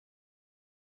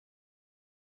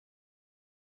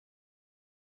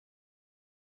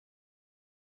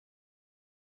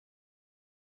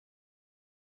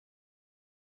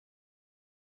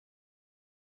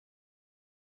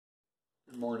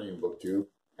Good morning, BookTube.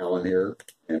 Alan here,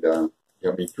 and got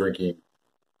me drinking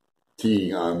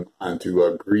tea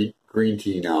onto green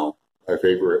tea now. My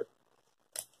favorite.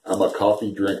 I'm a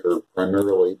coffee drinker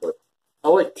primarily, but I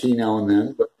like tea now and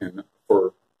then. And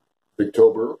for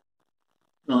Victober,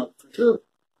 not for sure.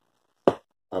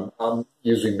 I'm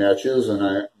using matches, and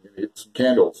I hit some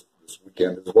candles this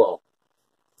weekend as well.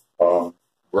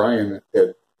 Brian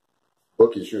at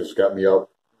Bookish just got me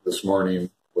up this morning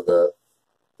with a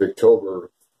Victober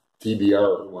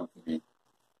TBR one for me,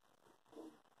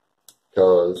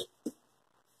 because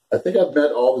I think I've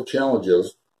met all the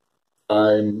challenges.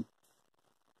 I'm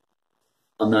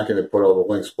not going to put all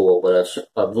the links below, but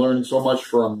I've learned so much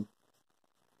from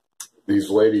these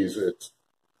ladies. It's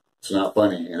not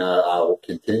funny, and I will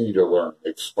continue to learn.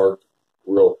 It sparked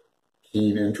real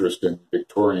keen interest in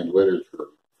Victorian literature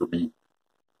for me.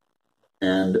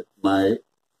 And my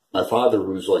father,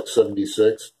 who's like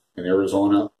 76 in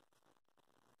Arizona,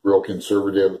 real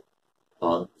conservative,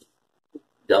 got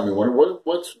me wondering,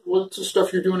 what's the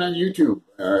stuff you're doing on YouTube?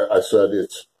 I said,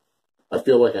 I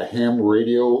feel like a ham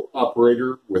radio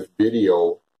operator with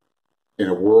video in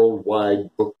a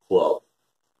worldwide book club.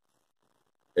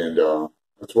 And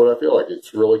that's what I feel like.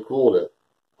 It's really cool to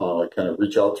kind of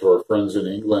reach out to our friends in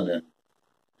England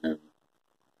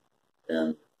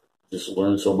and just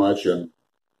learn so much, and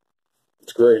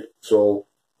it's great. So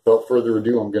without further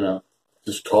ado, I'm going to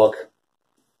just talk,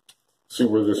 see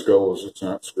where this goes. It's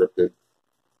not scripted.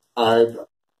 I've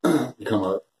become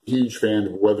a huge fan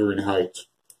of Wuthering Heights.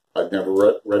 I've never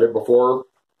read it before.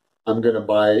 I'm going to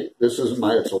buy, it's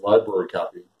a library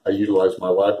copy. I utilize my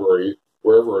library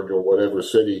wherever I go, whatever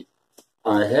city.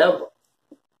 I have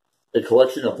a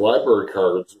collection of library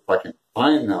cards, if I can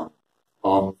find them,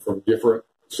 from different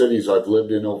cities I've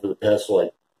lived in over the past,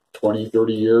 20,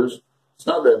 30 years. It's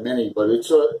not that many, but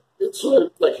it's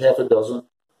like half a dozen.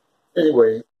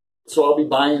 Anyway, so I'll be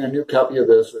buying a new copy of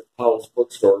this at Howe's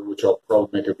bookstore, which I'll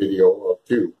probably make a video of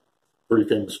too. Pretty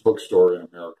famous bookstore in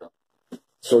America.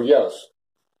 So yes,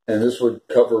 and this would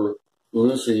cover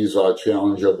Lucy's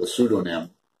challenge of the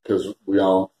pseudonym, because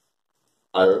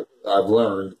I've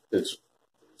learned it's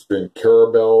been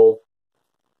Carabelle,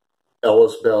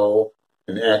 Ellis Bell,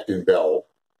 and Acton Bell,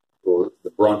 who the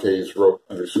Brontes wrote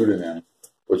under pseudonym,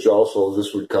 which also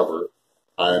this would cover.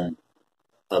 I'm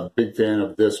a big fan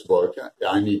of this book.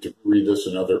 I need to read this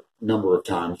another number of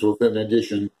times, with an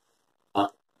addition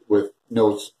with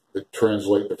notes that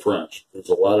translate to French. There's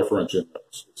a lot of French in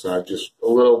this. It's not just a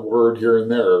little word here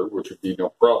and there, which would be no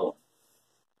problem.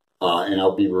 And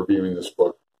I'll be reviewing this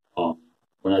book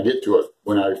when I get to it,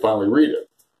 when I finally read it.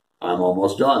 I'm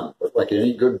almost done. But like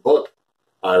any good book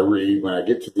I read, when I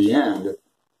get to the end,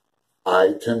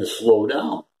 I tend to slow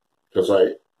down, because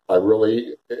I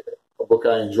really, a book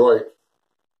I enjoy,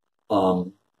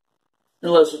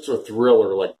 unless it's a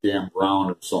thriller like Dan Brown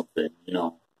or something,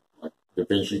 like Da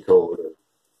Vinci Code.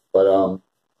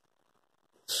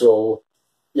 So,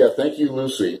 yeah, thank you,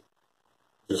 Lucy,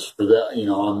 just for that.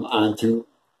 I'm on to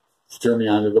turn me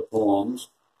on to the poems.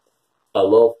 I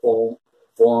love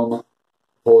form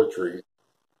poetry.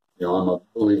 I'm a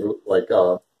believer, like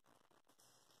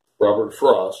Robert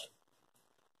Frost.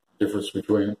 Difference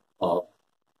between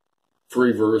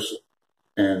free verse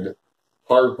and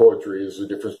hard poetry is the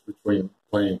difference between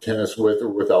playing tennis with or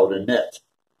without a net.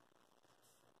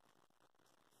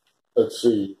 Let's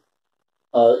see.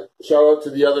 Shout out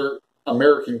to the other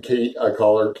American Kate, I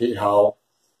call her Kate Howe.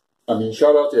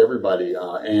 Shout out to everybody.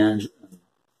 Ange and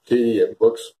Katie at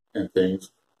Books and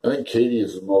Things. I think Katie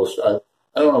is the most, I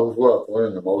don't know who I've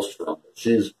learned the most from, but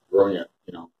she's brilliant,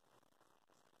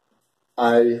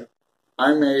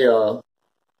 I'm a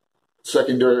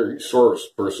secondary source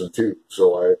person too,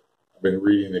 so I've been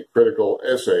reading the critical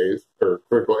essays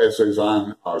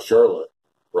on Charlotte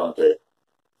Bronte.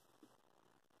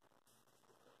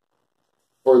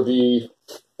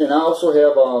 And I also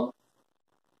have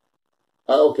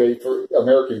for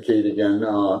American Kate again,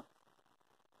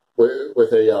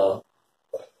 with a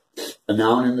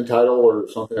noun in the title or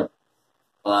something.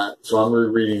 So I'm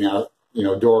rereading out,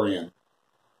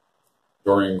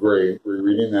 Dorian Gray,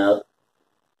 rereading that.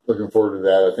 Looking forward to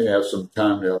that. I think I have some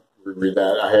time to reread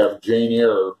that. I have Jane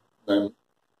Eyre, then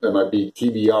that might be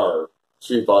TBR.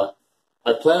 See if I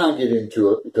plan on getting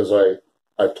to it, because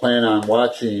I plan on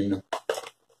watching,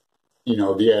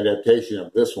 the adaptation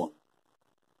of this one.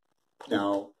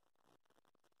 Now,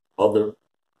 how the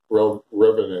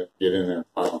Revenant get in there?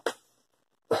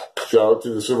 Shout out to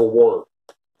the Civil War.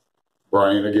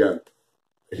 Brian again.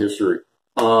 History.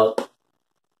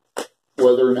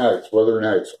 Wuthering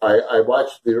Heights. I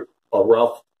watched the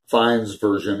Ralph Fiennes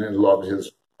version and loved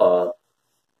his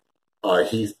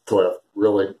Heathcliff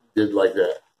really did like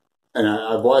that. And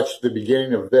I've watched the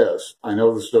beginning of this. I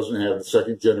know this doesn't have the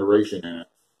second generation in it,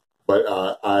 but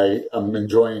I am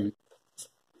enjoying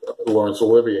Laurence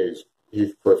Olivier's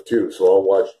Heathcliff too, so I'll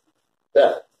watch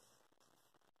that.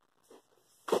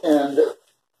 And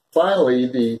finally,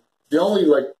 the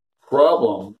only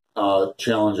problem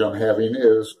challenge I'm having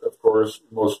is, of course,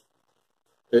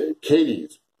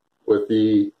 Katie's with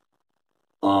the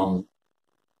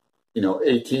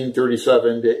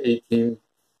 1837 to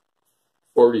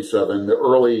 1847, the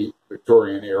early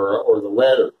Victorian era, or the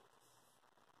latter.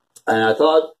 And I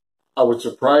thought I would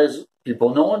surprise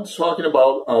people. No one's talking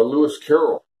about Lewis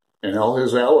Carroll and all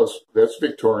his Alice. That's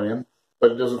Victorian,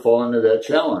 but it doesn't fall into that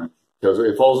challenge because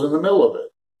it falls in the middle of it.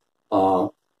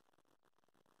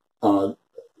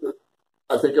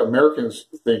 I think Americans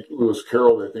think Lewis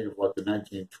Carroll, they think of the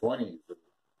 1920s.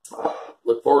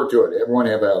 Look forward to it. Everyone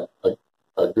have a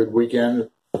good weekend,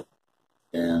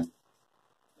 and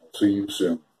I'll see you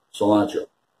soon. Cilantro.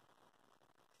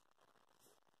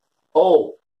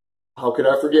 Oh, how could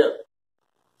I forget?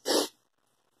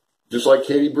 Just like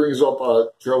Katie brings up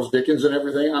Charles Dickens and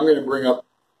everything, I'm going to bring up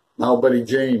my buddy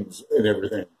James and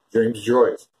everything, James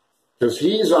Joyce, because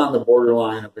he's on the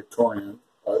borderline of Victorian.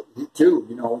 He too,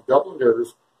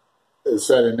 Dubliners is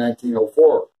set in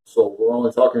 1904, so we're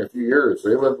only talking a few years.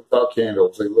 They lived without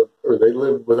candles. They lived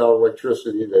without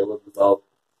electricity. They lived without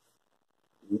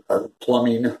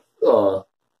plumbing,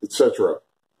 etc.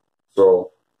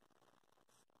 So,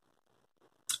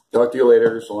 talk to you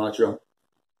later, Cilantro.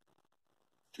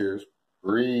 Cheers.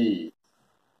 Breathe.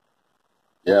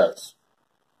 Yes.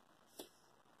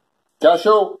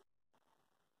 Ciao.